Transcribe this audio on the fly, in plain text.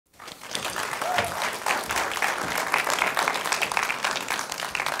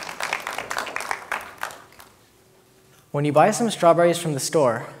When you buy some strawberries from the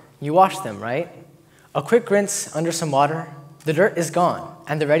store, you wash them, right? A quick rinse under some water, the dirt is gone,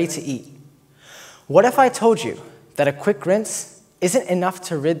 and they're ready to eat. What if I told you that a quick rinse isn't enough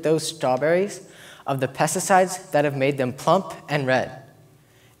to rid those strawberries of the pesticides that have made them plump and red?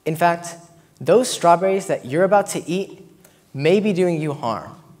 In fact, those strawberries that you're about to eat may be doing you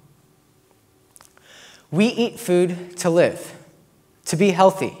harm. We eat food to live, to be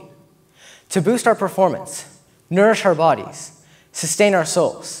healthy, to boost our performance, nourish our bodies, sustain our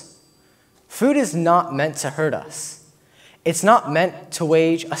souls. Food is not meant to hurt us. It's not meant to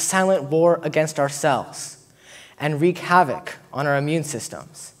wage a silent war against ourselves and wreak havoc on our immune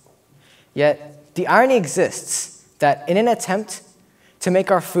systems. Yet, the irony exists that in an attempt to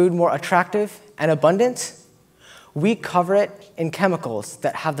make our food more attractive and abundant, we cover it in chemicals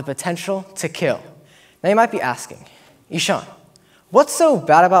that have the potential to kill. Now you might be asking, Ishan, what's so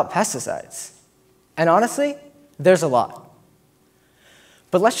bad about pesticides? And honestly, there's a lot.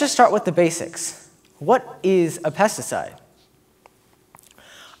 But let's just start with the basics. What is a pesticide?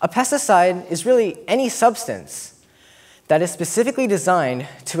 A pesticide is really any substance that is specifically designed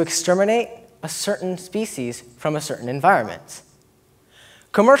to exterminate a certain species from a certain environment.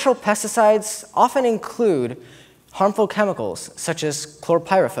 Commercial pesticides often include harmful chemicals such as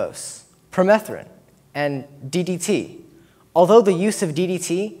chlorpyrifos, permethrin, and DDT, although the use of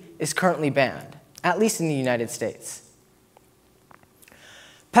DDT is currently banned, at least in the United States.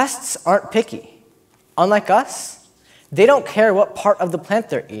 Pests aren't picky. Unlike us, they don't care what part of the plant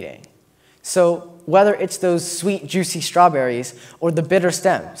they're eating. So whether it's those sweet, juicy strawberries or the bitter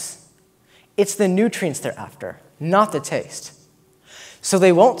stems, it's the nutrients they're after, not the taste. So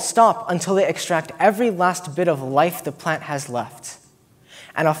they won't stop until they extract every last bit of life the plant has left.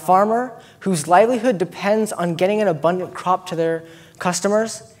 And a farmer whose livelihood depends on getting an abundant crop to their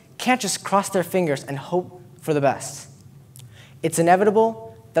customers can't just cross their fingers and hope for the best. It's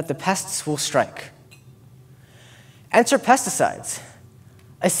inevitable that the pests will strike. Enter pesticides,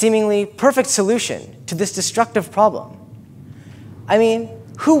 a seemingly perfect solution to this destructive problem. I mean,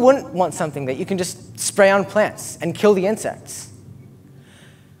 who wouldn't want something that you can just spray on plants and kill the insects?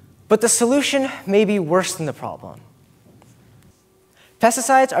 But the solution may be worse than the problem.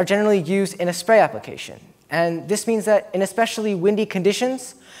 Pesticides are generally used in a spray application, and this means that in especially windy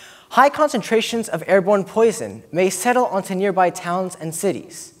conditions, high concentrations of airborne poison may settle onto nearby towns and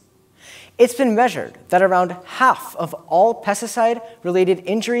cities. It's been measured that around half of all pesticide-related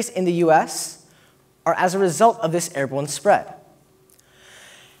injuries in the US are as a result of this airborne spread.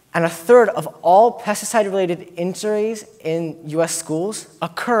 And a third of all pesticide-related injuries in US schools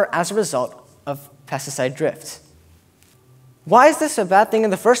occur as a result of pesticide drift. Why is this a bad thing in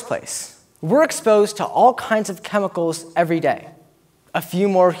the first place? We're exposed to all kinds of chemicals every day. A few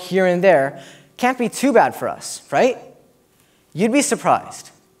more here and there can't be too bad for us, right? You'd be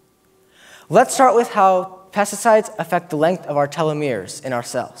surprised. Let's start with how pesticides affect the length of our telomeres in our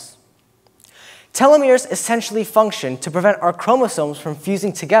cells. Telomeres essentially function to prevent our chromosomes from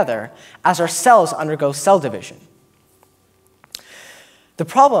fusing together as our cells undergo cell division. The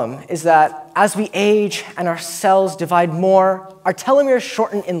problem is that as we age and our cells divide more, our telomeres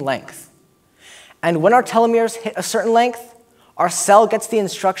shorten in length. And when our telomeres hit a certain length, our cell gets the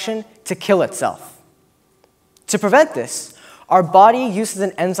instruction to kill itself. To prevent this, our body uses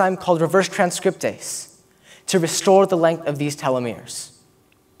an enzyme called reverse transcriptase to restore the length of these telomeres.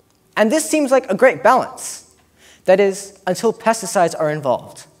 And this seems like a great balance. That is, until pesticides are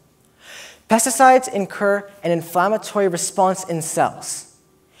involved. Pesticides incur an inflammatory response in cells,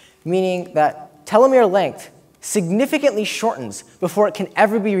 meaning that telomere length significantly shortens before it can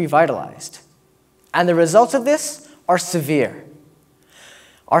ever be revitalized. And the results of this are severe.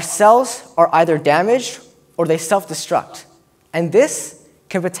 Our cells are either damaged or they self-destruct, and this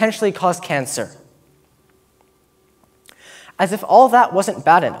can potentially cause cancer. As if all that wasn't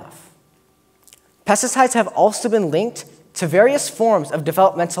bad enough, pesticides have also been linked to various forms of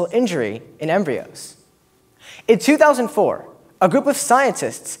developmental injury in embryos. In 2004, a group of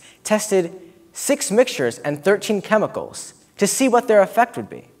scientists tested 6 mixtures and 13 chemicals to see what their effect would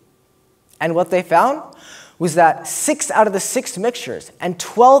be. And what they found was that 6 out of the 6 mixtures and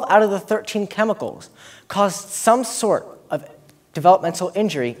 12 out of the 13 chemicals caused some sort of developmental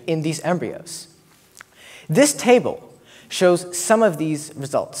injury in these embryos. This table shows some of these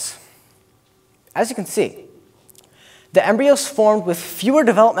results. As you can see, the embryos formed with fewer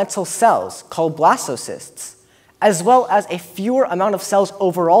developmental cells called blastocysts, as well as a fewer amount of cells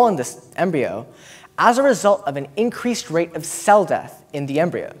overall in this embryo as a result of an increased rate of cell death in the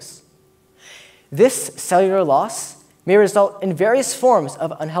embryos. This cellular loss may result in various forms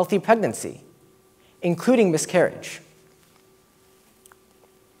of unhealthy pregnancy, including miscarriage.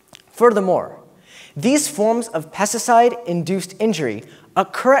 Furthermore, these forms of pesticide-induced injury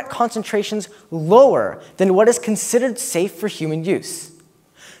occur at concentrations lower than what is considered safe for human use,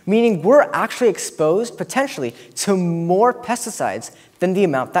 meaning we're actually exposed potentially to more pesticides than the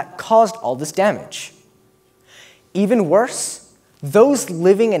amount that caused all this damage. Even worse, those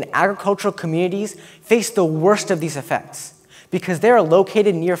living in agricultural communities face the worst of these effects because they are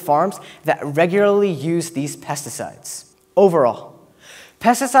located near farms that regularly use these pesticides. Overall,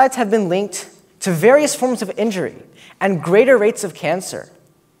 pesticides have been linked to various forms of injury and greater rates of cancer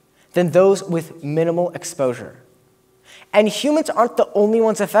than those with minimal exposure. And humans aren't the only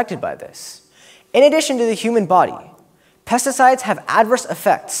ones affected by this. In addition to the human body, pesticides have adverse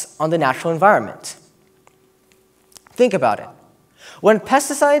effects on the natural environment. Think about it. When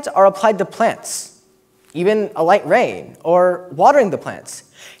pesticides are applied to plants, even a light rain or watering the plants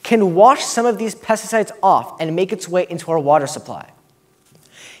can wash some of these pesticides off and make its way into our water supply.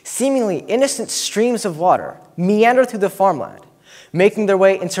 Seemingly innocent streams of water meander through the farmland, making their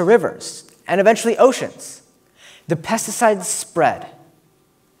way into rivers and eventually oceans. The pesticides spread,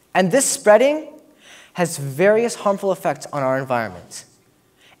 and this spreading has various harmful effects on our environment.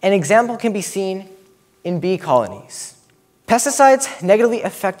 An example can be seen in bee colonies. Pesticides negatively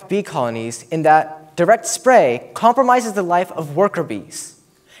affect bee colonies in that direct spray compromises the life of worker bees,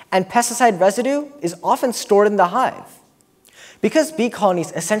 and pesticide residue is often stored in the hive. Because bee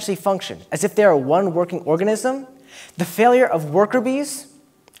colonies essentially function as if they are one working organism, the failure of worker bees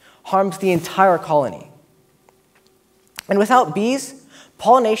harms the entire colony. And without bees,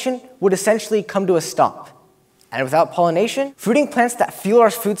 pollination would essentially come to a stop. And without pollination, fruiting plants that fuel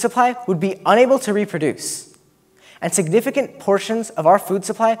our food supply would be unable to reproduce. And significant portions of our food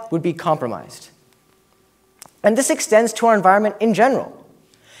supply would be compromised. And this extends to our environment in general.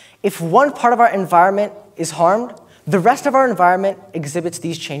 If one part of our environment is harmed, the rest of our environment exhibits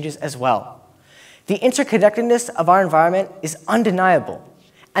these changes as well. The interconnectedness of our environment is undeniable,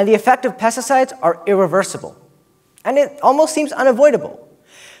 and the effect of pesticides are irreversible. And it almost seems unavoidable.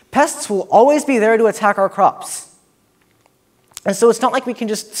 Pests will always be there to attack our crops. And so it's not like we can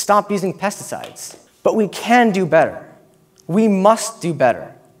just stop using pesticides. But we can do better. We must do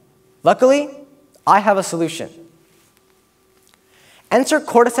better. Luckily, I have a solution. Enter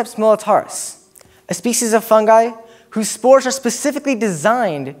Cordyceps militaris, a species of fungi whose spores are specifically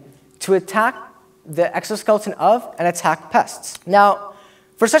designed to attack the exoskeleton of and attack pests. Now,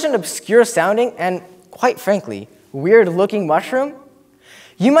 for such an obscure sounding and, quite frankly, weird looking mushroom,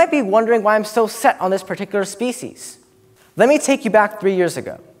 you might be wondering why I'm so set on this particular species. Let me take you back 3 years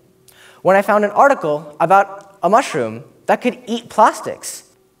ago, when I found an article about a mushroom that could eat plastics.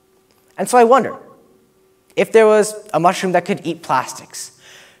 And so I wondered, if there was a mushroom that could eat plastics,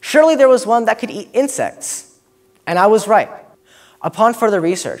 surely there was one that could eat insects. And I was right. Upon further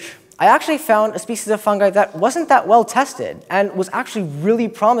research, I actually found a species of fungi that wasn't that well tested and was actually really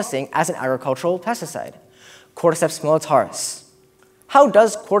promising as an agricultural pesticide, Cordyceps militaris. How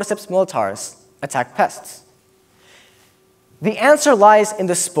does Cordyceps militaris attack pests? The answer lies in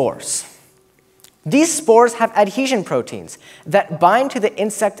the spores. These spores have adhesion proteins that bind to the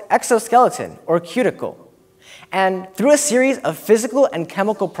insect exoskeleton or cuticle. And through a series of physical and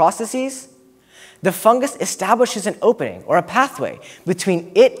chemical processes, the fungus establishes an opening or a pathway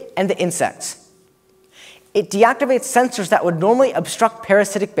between it and the insect. It deactivates sensors that would normally obstruct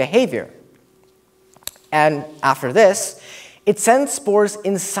parasitic behavior. And after this, it sends spores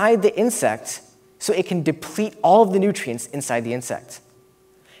inside the insect so it can deplete all of the nutrients inside the insect.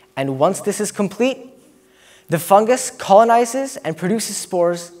 And once this is complete, the fungus colonizes and produces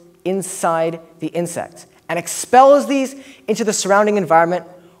spores inside the insect and expels these into the surrounding environment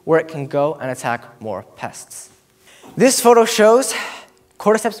where it can go and attack more pests. This photo shows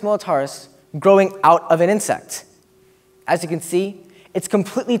Cordyceps militaris growing out of an insect. As you can see, it's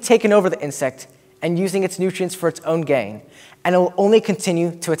completely taken over the insect and using its nutrients for its own gain, and it will only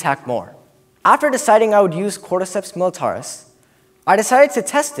continue to attack more. After deciding I would use Cordyceps militaris, I decided to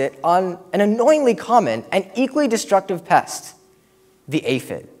test it on an annoyingly common and equally destructive pest, the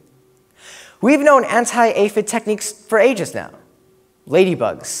aphid. We've known anti-aphid techniques for ages now.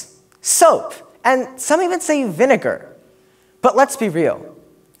 Ladybugs, soap, and some even say vinegar. But let's be real.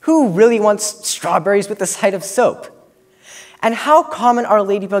 Who really wants strawberries with the sight of soap? And how common are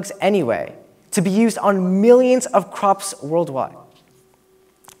ladybugs anyway to be used on millions of crops worldwide?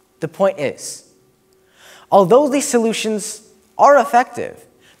 The point is, although these solutions are effective,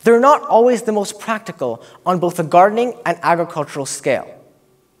 they're not always the most practical on both the gardening and agricultural scale.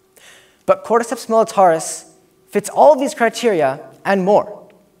 But Cordyceps militaris fits all of these criteria and more.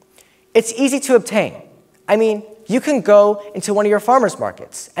 It's easy to obtain. I mean, you can go into one of your farmers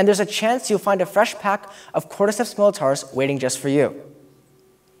markets, and there's a chance you'll find a fresh pack of Cordyceps militaris waiting just for you.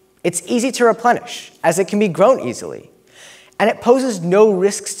 It's easy to replenish, as it can be grown easily, and it poses no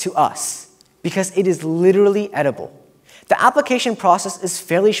risks to us, because it is literally edible. The application process is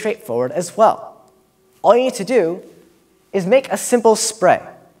fairly straightforward as well. All you need to do is make a simple spray.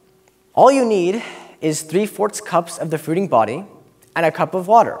 All you need is 3/4 cups of the fruiting body and a cup of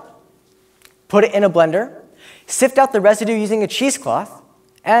water. Put it in a blender, sift out the residue using a cheesecloth,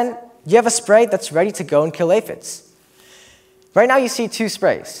 and you have a spray that's ready to go and kill aphids. Right now you see 2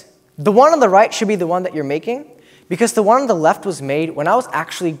 sprays. The one on the right should be the one that you're making, because the one on the left was made when I was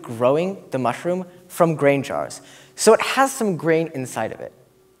actually growing the mushroom from grain jars, so it has some grain inside of it.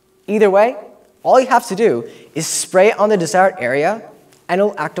 Either way, all you have to do is spray it on the desired area, and it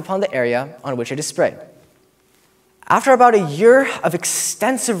will act upon the area on which it is sprayed. After about a year of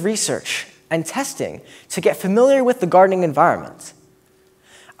extensive research and testing to get familiar with the gardening environment,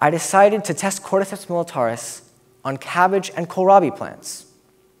 I decided to test Cordyceps militaris on cabbage and kohlrabi plants.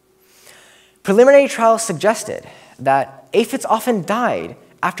 Preliminary trials suggested that aphids often died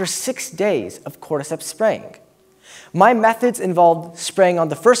after 6 days of Cordyceps spraying. My methods involved spraying on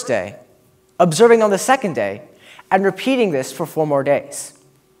the first day, observing on the second day, and repeating this for 4 more days.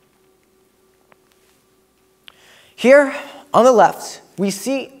 Here on the left, we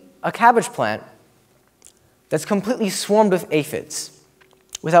see a cabbage plant that's completely swarmed with aphids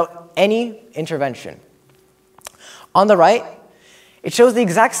without any intervention. On the right, it shows the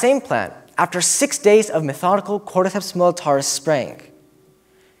exact same plant after 6 days of methodical Cordyceps militaris spraying.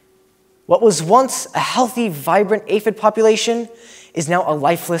 What was once a healthy, vibrant aphid population is now a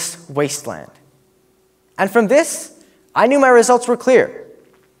lifeless wasteland. And from this, I knew my results were clear.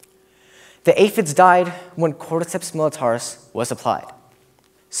 The aphids died when Cordyceps militaris was applied.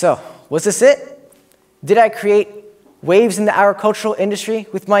 So, was this it? Did I create waves in the agricultural industry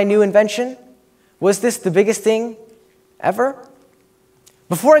with my new invention? Was this the biggest thing ever?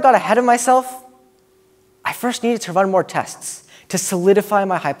 Before I got ahead of myself, I first needed to run more tests to solidify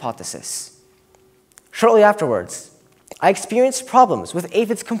my hypothesis. Shortly afterwards, I experienced problems with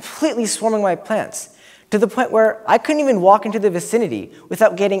aphids completely swarming my plants, to the point where I couldn't even walk into the vicinity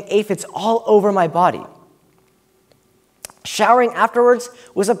without getting aphids all over my body. Showering afterwards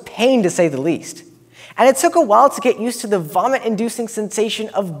was a pain, to say the least, and it took a while to get used to the vomit-inducing sensation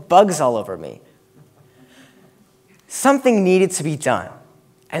of bugs all over me. Something needed to be done,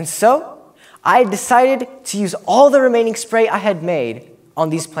 and so I decided to use all the remaining spray I had made on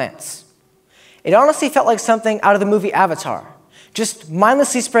these plants. It honestly felt like something out of the movie Avatar, just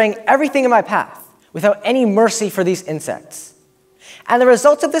mindlessly spraying everything in my path without any mercy for these insects. And the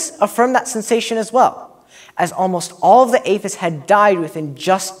results of this affirmed that sensation as well, as almost all of the aphids had died within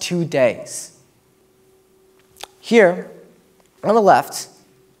just 2 days. Here, on the left,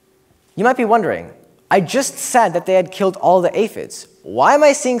 you might be wondering, I just said that they had killed all the aphids. Why am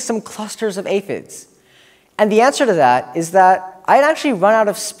I seeing some clusters of aphids? And the answer to that is that I had actually run out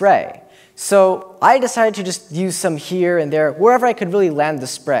of spray, so I decided to just use some here and there, wherever I could really land the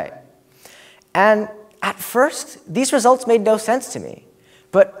spray. And at first, these results made no sense to me.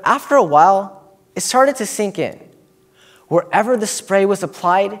 But after a while, it started to sink in. Wherever the spray was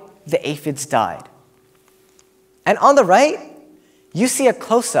applied, the aphids died. And on the right, you see a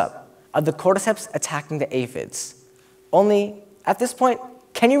close-up of the Cordyceps attacking the aphids. Only, at this point,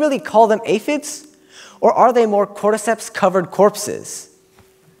 can you really call them aphids? Or are they more Cordyceps-covered corpses?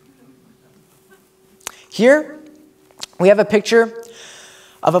 Here, we have a picture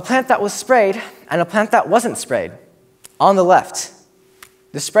of a plant that was sprayed and a plant that wasn't sprayed. On the left,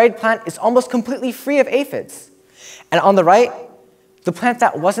 the sprayed plant is almost completely free of aphids. And on the right, the plant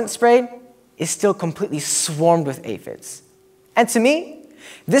that wasn't sprayed is still completely swarmed with aphids. And to me,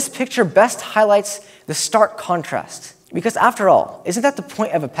 this picture best highlights the stark contrast. Because after all, isn't that the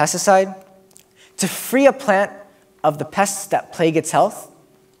point of a pesticide? To free a plant of the pests that plague its health?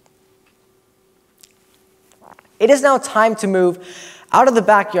 It is now time to move out of the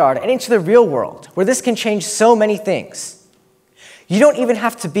backyard and into the real world, where this can change so many things. You don't even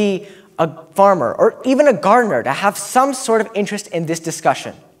have to be a farmer or even a gardener to have some sort of interest in this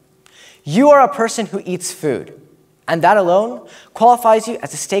discussion. You are a person who eats food, and that alone qualifies you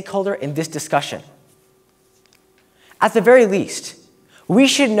as a stakeholder in this discussion. At the very least, we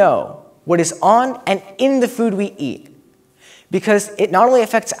should know what is on and in the food we eat, because it not only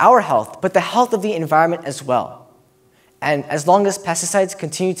affects our health, but the health of the environment as well. And as long as pesticides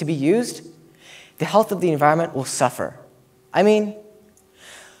continue to be used, the health of the environment will suffer. I mean,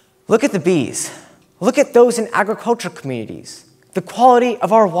 look at the bees. Look at those in agricultural communities, the quality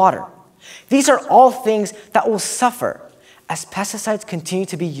of our water, These are all things that will suffer as pesticides continue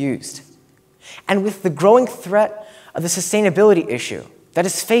to be used. And with the growing threat of the sustainability issue that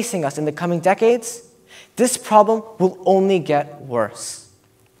is facing us in the coming decades, this problem will only get worse.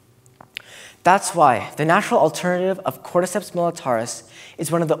 That's why the natural alternative of Cordyceps militaris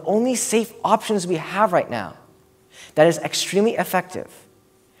is one of the only safe options we have right now that is extremely effective,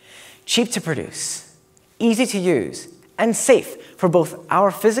 cheap to produce, easy to use, and safe for both our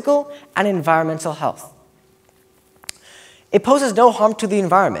physical and environmental health. It poses no harm to the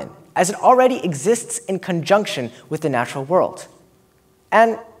environment, as it already exists in conjunction with the natural world.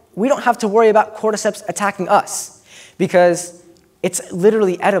 And we don't have to worry about cordyceps attacking us, because it's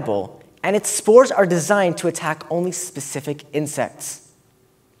literally edible, and its spores are designed to attack only specific insects.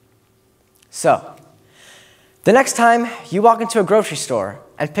 So, the next time you walk into a grocery store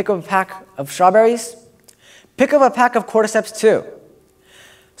and pick up a pack of strawberries, pick up a pack of cordyceps too.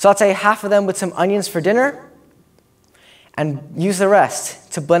 Saute half of them with some onions for dinner, and use the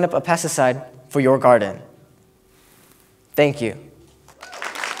rest to blend up a pesticide for your garden. Thank you.